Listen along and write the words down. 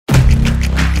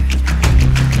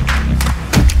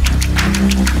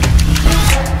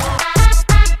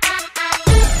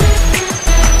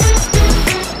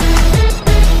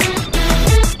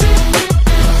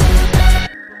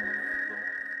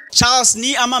Plus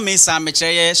ni ama mesa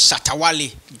mecheye Shatta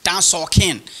Wale dancehall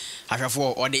king.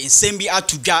 Ahwefo or the insembi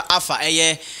atudwa afa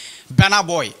eye Burna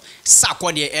Boy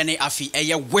Sarkodie ene afi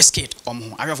eye Wizkid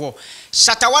omo. Ahwefo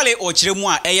Shatta Wale o kiremu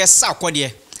a eye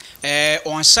Sarkodie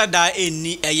on shada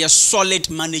eni eye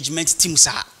solid management team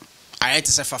sa.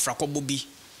 Ayete se fafra ko bobi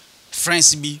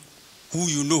friends bi who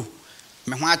you know.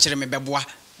 Me ho akire me beboa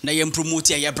na ye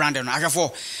promote eye brand no.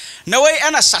 Ahwefo na we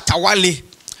ena Shatta Wale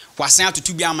wasan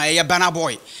atutu bi ama eye Burna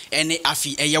Boy ene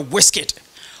afi eye Wizkid.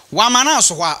 Wa mana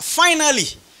so hwa finally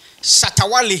Shatta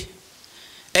Wale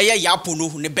eye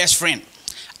Yapono ne best friend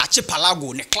achi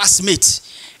Palago ne classmate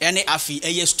ene afi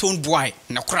eye Stone Boy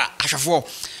ne kra ahwefo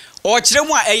o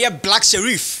kiremu a eye Black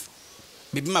Sherif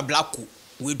bibi ma Blacko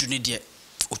we du ne de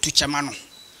otu chama no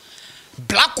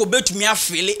Blacko betumi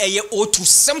afele eye o too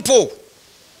simple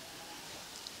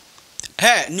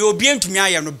ne obi entumi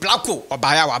aye no Blacko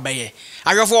obaya wa baye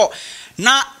ahwefo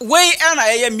na we na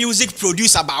eye music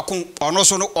producer ba kon ono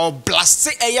so no o blast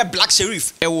eye Black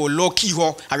Sherif e wo low key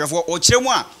ho ahwefo o kiremu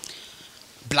a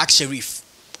Black Sherif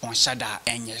on shada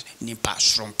enye nipa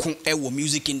sronko e wo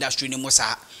music industry ni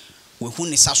musa we hu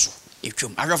ni saso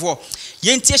etwom ahwefo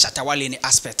yentie Shatta Wale ni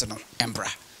aspect no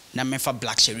embra na mefa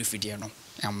Black Sherif die no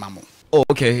emamo. Oh,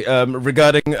 okay.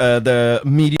 Regarding the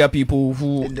media people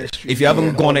who, if you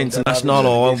haven't gone international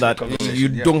or all that, you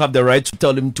don't have the right to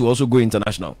tell them to also go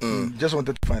international. Just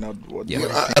wanted to find out what.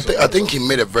 Yeah, I think he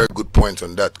made a very good point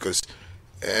on that because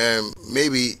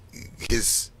maybe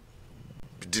his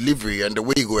delivery and the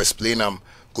way he go explain them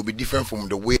could be different from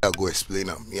the way I go explain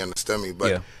them. You understand me?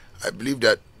 But I believe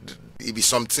that it be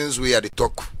some things we had to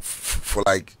talk for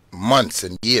like months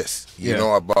and years. You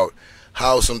know about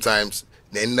how sometimes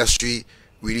the industry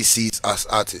really sees us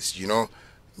artists, you know.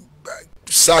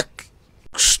 Sack,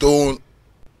 Stone,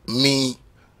 me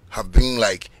have been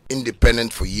like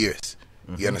independent for years.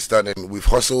 You understand? And we've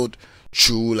hustled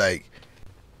through like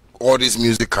all this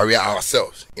music career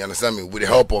ourselves. You understand me? With the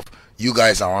help of you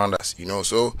guys around us, you know.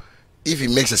 So if he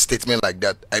makes a statement like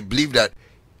that, I believe that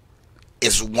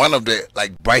it's one of the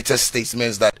like brightest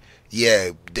statements that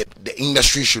the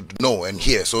industry should know and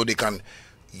hear, so they can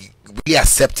really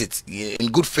accept it in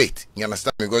good faith. You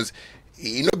understand? Because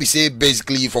you know, we say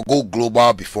basically if I go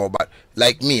global before, but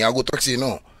like me, I go talk say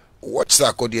no. Watch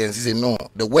Sarkodie and say no.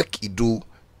 The work he do,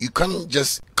 you can't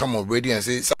just come on radio and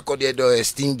say Sarkodie do is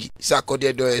stingy.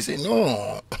 Sarkodie do is say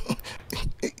no.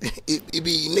 it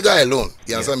be nigga alone.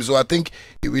 You understand me? So I think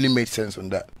it really made sense on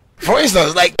that. For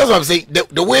instance, like that's what I'm saying.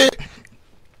 The way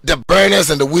the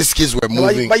Burners and the Wizkids were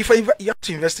moving. But if you have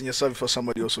to invest in yourself before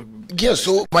somebody also. Yeah,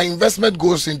 so my investment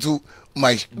goes into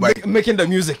my making the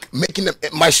music, making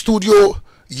my studio,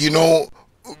 you know,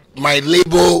 my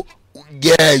label,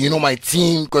 you know, my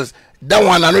team, because that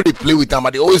one I know they play with them,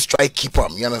 but they always try to keep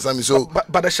them. You understand me? So, but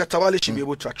the Shatta Wale should be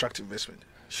able to attract investment,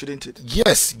 shouldn't it?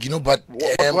 Yes, you know, but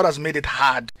what has made it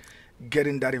hard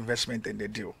getting that investment in the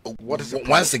deal? What is it?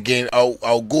 Once again,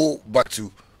 I'll go back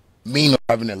to me not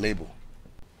having a label.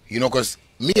 You know, because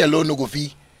me alone no go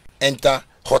fee enter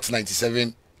Hot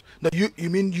 97. No, you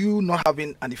mean you not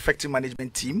having an effective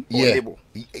management team or label?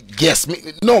 Yes,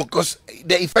 no, because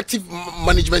the effective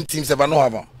management teams have not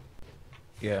have them.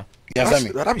 Yeah. You understand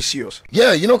me? That'd be serious.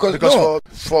 Yeah, you know,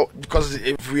 because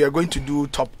if we are going to do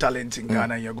top talent in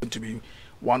Ghana, you're going to be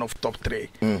one of top 3.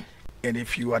 And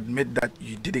if you admit that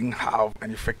you didn't have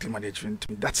an effective management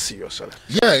team, that's serious.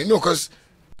 Yeah, you know, because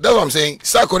that's what I'm saying.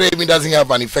 Sarkodie even doesn't have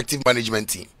an effective management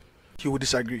team. He would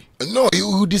disagree. No, he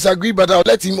would disagree, but I'll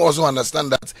let him also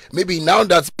understand that maybe now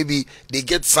that maybe they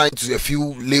get signed to a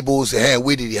few labels, hey,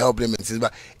 where did he help them and things?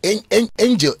 But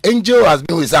Angel has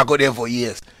been with Sarkodie for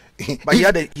years. But he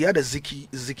had a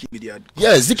Ziki Media.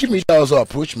 Yeah, Ziki Media also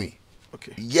approached me.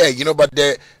 Okay. Yeah, you know, but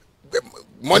the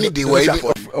money they were even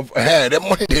the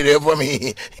money they were for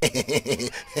me.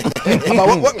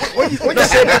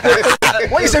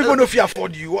 When you say even if you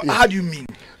afford you, how do you mean?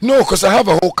 No, because I have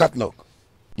a whole catalog.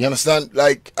 You understand?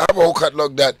 Like I have a whole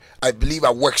catalog that I believe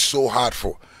I worked so hard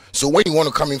for. So when you want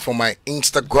to come in for my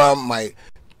Instagram, my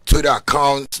Twitter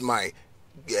accounts, my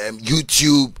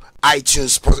YouTube,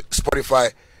 iTunes,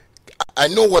 Spotify, I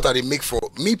know what I make for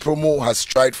me. Promo has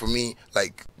tried for me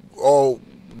like all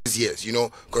these years, you know,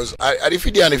 because I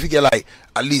figure like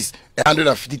at least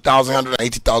 150,000,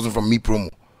 180,000 from me promo.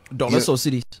 Dollars or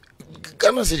cities?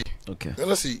 Ghana City. Okay.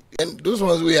 Ghana City. And those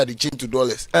ones we had to change to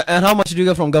dollars. And how much do you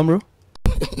get from Gambro?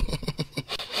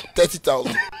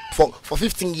 30,000 for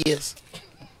 15 years.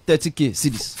 30k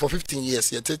cities for 15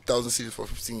 years. Yeah, 30,000 cities for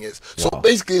 15 years. Wow. So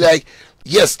basically, like,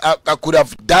 yes, I could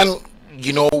have done,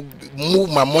 you know, move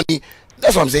my money.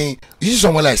 That's what I'm saying. You see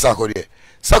someone like Sarkodie.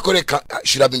 Sarkodie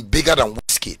should have been bigger than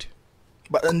Wizkid.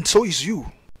 But and so is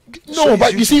you. No, So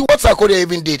but you see what Sarkodie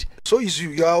even did. So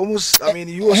you are almost. I mean,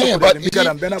 you also But bigger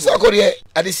than Burna Boy. Sarkodie,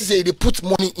 and they say they put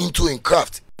money into in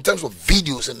craft in terms of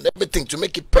videos and everything to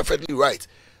make it perfectly right.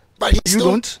 But he's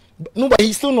still, don't. No, but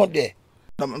he's still not there.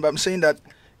 But I'm saying that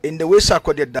in the way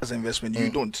Sarkodie does investment, you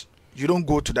don't. You don't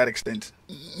go to that extent.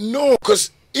 No,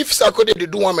 because if Sarkodie they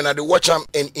do one and they watch him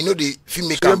and you know the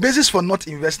filmmaker. So your basis for not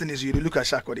investing is you look at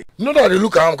Sarkodie. No, they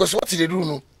look at him because what did they do?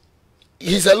 No,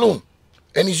 he's alone.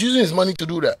 And he's using his money to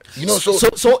do that, you know.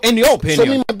 So in your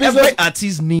opinion, my business, every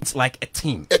artist needs like a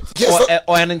team, yes,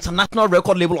 or an international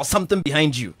record label or something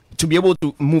behind you to be able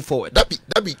to move forward. That's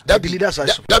how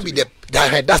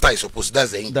it's supposed.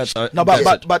 That's the English. No,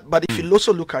 but if you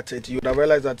also look at it, you would have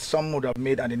realized that some would have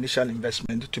made an initial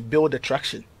investment to build the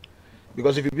traction.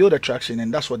 Because if you build a traction,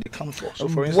 and that's what they come for. So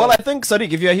for instance, well, I think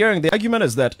Sadiq, if you're hearing, the argument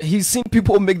is that he's seen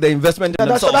people make the investment in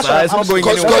themselves. That's It's not going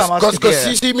anywhere. Because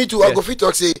you see me too, I go fit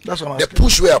talk say the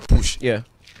push where I push. Yeah.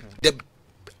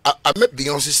 I met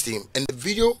Beyonce's team, and the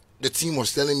video the team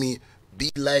was telling me B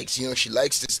likes, you know, she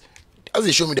likes this. As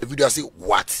they show me the video, I say,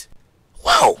 what?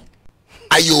 Wow.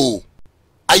 Ayo,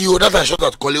 that I shot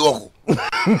at Kolewaku.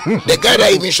 The guy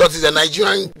that even shot is a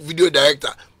Nigerian video director.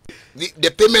 The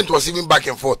payment was even back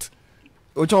and forth.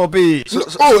 So that's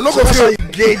how you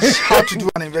gauge how to do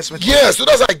an investment. Yeah, so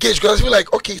that's how I gauge, because I feel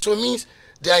like, okay, so it means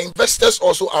there are investors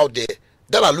also out there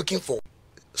that are looking for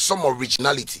some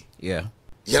originality. Yeah.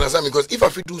 You understand me? Because if I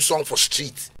feel do song for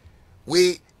street, where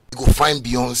you go find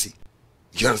Beyonce,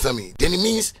 you understand me? Then it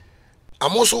means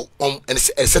I'm also on a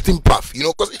certain path, you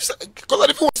know, because I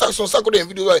didn't want to Sarkodie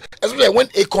and videos, especially when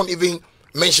Akon even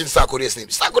mentioned Sarkodie's name.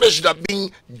 Sarkodie should have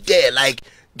been there, like,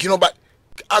 you know, but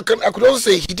I could also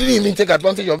say he didn't even take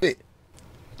advantage of it.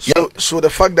 So the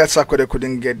fact that Sarkodie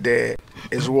couldn't get there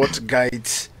is what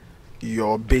guides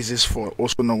your basis for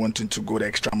also not wanting to go the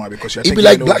extra mile, because you're thinking,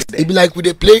 it'd be like would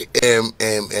they play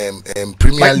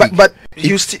Premier League? But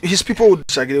his people would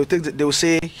disagree. They will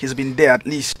say he's been there at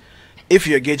least. If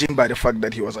you're gauging by the fact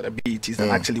that he was at the BETs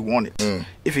and actually won it,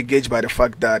 if you gauge by the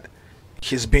fact that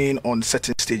he's been on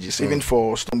certain stages, even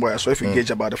for Stonebwoy, so if you gauge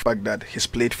about the fact that he's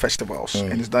played festivals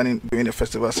and he's doing the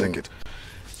festival circuit,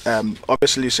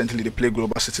 obviously recently they play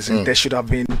Global Citizen. There should have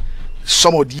been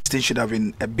some of these things should have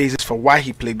been a basis for why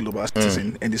he played Global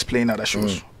Citizen and is playing other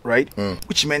shows, right?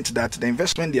 Which meant that the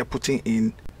investment they are putting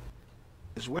in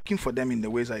is working for them in the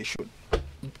ways I should.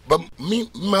 But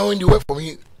my own, they work for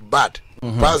me bad.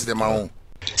 Pass them my own.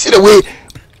 See the way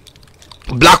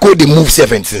Blacko they move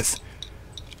 17s.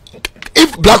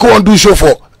 If Blacko want to do a show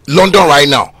for London right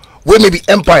now, where maybe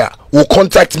Empire will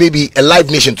contact maybe a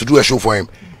Live Nation to do a show for him,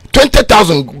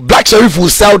 20,000 Black Sherif will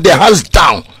sell their hands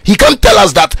down. He can't tell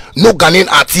us that no Ghanaian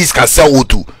artist can sell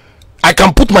O2. I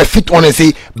can put my feet on and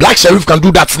say Black Sherif can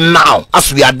do that now,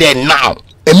 as we are there now.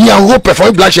 And me, I'll go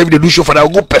perform. Black Sherif they do show for that, I'll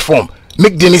go perform.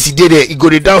 Make Dennis he did there, he go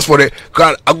to dance for the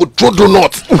crowd. I go throw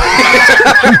donut.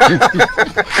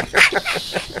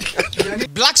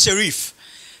 Black Sherif.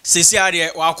 Sisi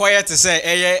ade wa quiet to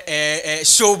say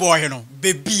show boy, you know,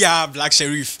 baby Black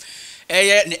Sherif.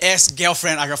 Ne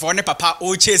ex-girlfriend agrafo ne papa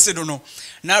o chase no.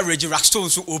 Na Reggie Rockstone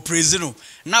so o praise no.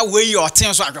 Na wey your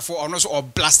thing so agrafo ono so o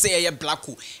blast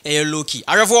Blacko Loki.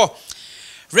 Agrafo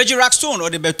Reggie Rockstone or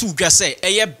the betu dwa say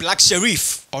Black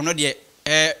Sherif ono de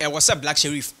was a Black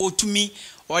Sherif o to me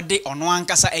or de ono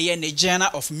ankasa ne genre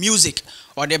of music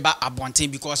or de ba abonten,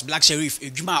 because Black Sherif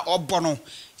edwuma obono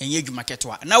enye edwuma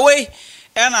ketwa. Na wey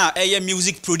ena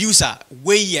music producer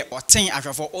wey ye oten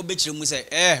agrafo obekire mu say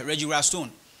Reggie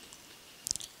Rockstone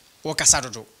wo kasa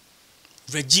dodo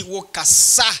Reggie wo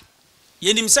kasa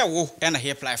yenim se wo na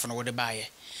hip life no wo de baaye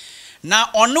na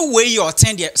ono we your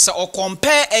ten de se o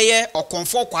compare o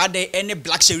comfort kwade any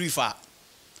Black Sherif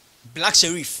Black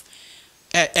Sherif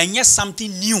enye something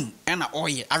new na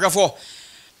oye agrafo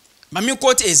mami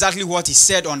quote exactly what he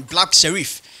said on Black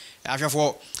Sherif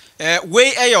agrafo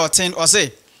we your ten or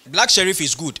say Black Sherif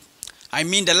is good. I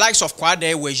mean the likes of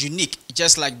Kwade were unique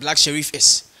just like Black Sherif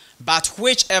is, but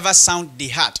whichever sound they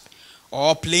had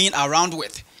or playing around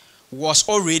with was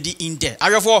already in there.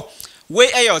 Therefore,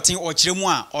 we your thing or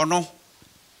chiremwa or no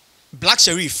Black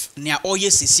Sherif near oye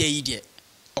sisi de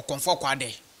or comfort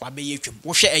Kwade wabe yechum.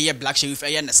 Wo share Black Sherif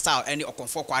na style any or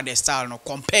comfort Kwade style no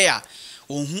compare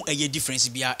on who difference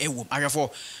bia ewum.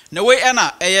 Therefore, na we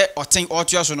na or thing or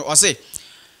so no or say.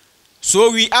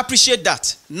 So we appreciate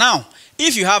that. Now,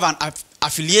 if you have an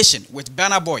affiliation with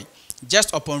Burna Boy,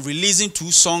 just upon releasing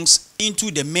 2 songs into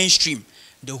the mainstream,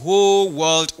 the whole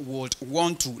world would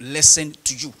want to listen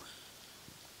to you.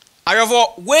 However,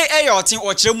 where your thing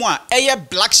or chemwa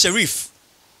Black Sherif,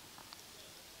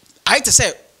 I to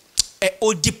say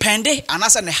o depende and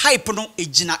as an hype no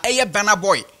ejina Burna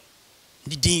Boy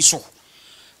the din so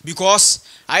because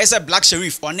I said Black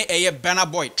Sherif on a Burna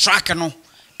Boy track no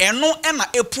eno ena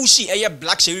e pushi eye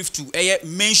Black Sherif to eye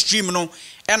mainstream no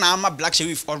ena ama Black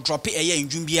Sherif or drop it eye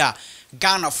ndwum bia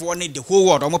Ghana for ne the whole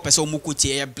world omo pese omo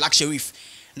koti eye Black Sherif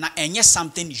na enye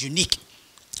something unique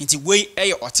nti wey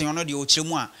eye oten ono de o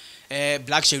chiremu a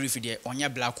Black Sherif de onye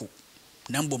Blacko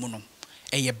na mbom no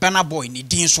eye Burna Boy ni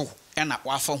din so ena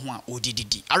wafa ho a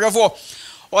odididi awefo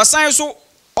osan so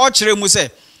o chiremu say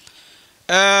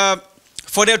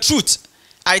for the truth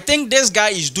I think this guy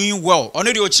is doing well.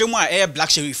 Only the ochemu a Black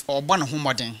Sherif or born ho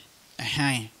modern.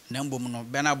 Na mbom no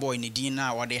Burna Boy ni din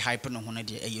na what they hype no ho na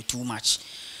de too much.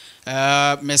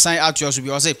 Mesai Atios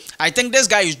will say I think this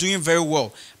guy is doing very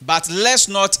well, but let's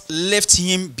not lift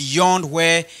him beyond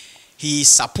where he is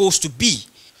supposed to be.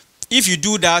 If you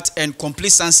do that and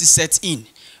complacency sets in,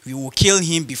 we will kill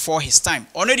him before his time.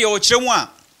 Only the ochemu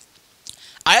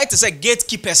I like to say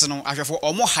gatekeepers no after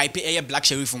omo hype Black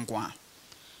Sherif nko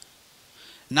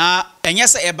na enye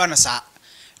se eba na sa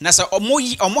na se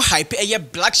omo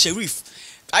hype Black Sherif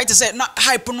I to say na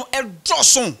hype no e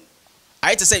droson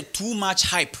I to say too much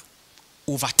hype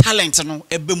over talent no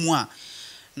ebe mu a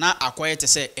na akoye to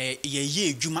say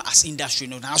ye edwuma as industry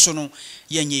no na so no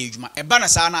ye nye edwuma eba na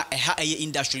sa na eha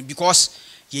industry because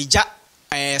ye ja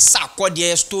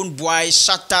Sarkodie Stone Boy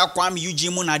Shatta Kwame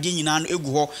Ujimu na de nyina no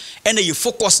egu ho ena ye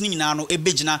focus ni nyina no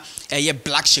ebegina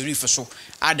Black Sherif so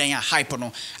adan ya hype no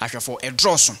ahwefo e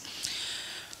droson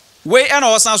we ena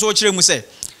osan so kire mu say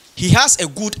he has a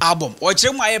good album o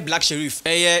kire mu Black Sherif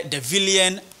the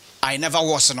villain I never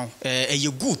was no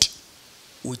good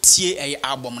otie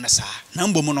album na sa na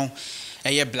mbom no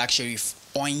Black Sherif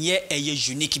onye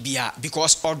unique bia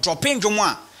because or dropping dwom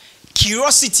a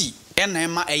curiosity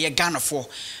enema Ghana for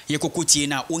ye kokotie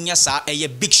na onya sa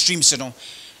big streams no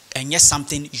enye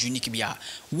something unique bia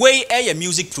we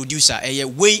music producer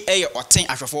we oten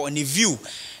ahwefo on the view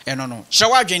no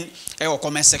shawadwen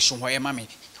comment section where mame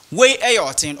we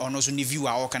oten on so the view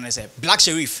a can say Black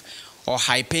Sherif or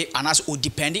hype and as o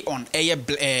depending on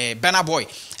Burna Boy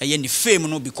ni fame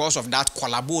no because of that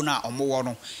collabo na omo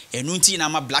no enunti na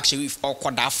ma Black Sherif or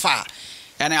koda far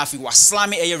and I was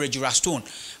slamming regular stone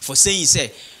for saying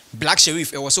say Black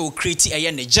Sherif was so creative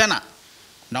ne jana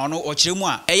na no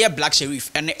ochiremu a Black Sherif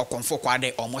ene okonfo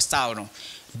kwade almost style no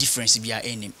difference bia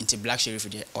enim into Black Sherif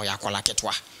de oyakola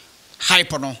ketwa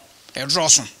hype no e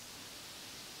droson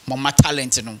mama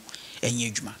talent no enye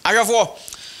adwuma awefo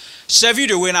share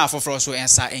video we na afoforo so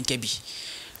ensa enkebi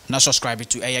na subscribe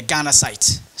to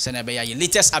GhSite se na be ya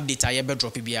latest update aye be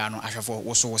drop bia no awefo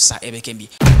wo so sa ebe kembi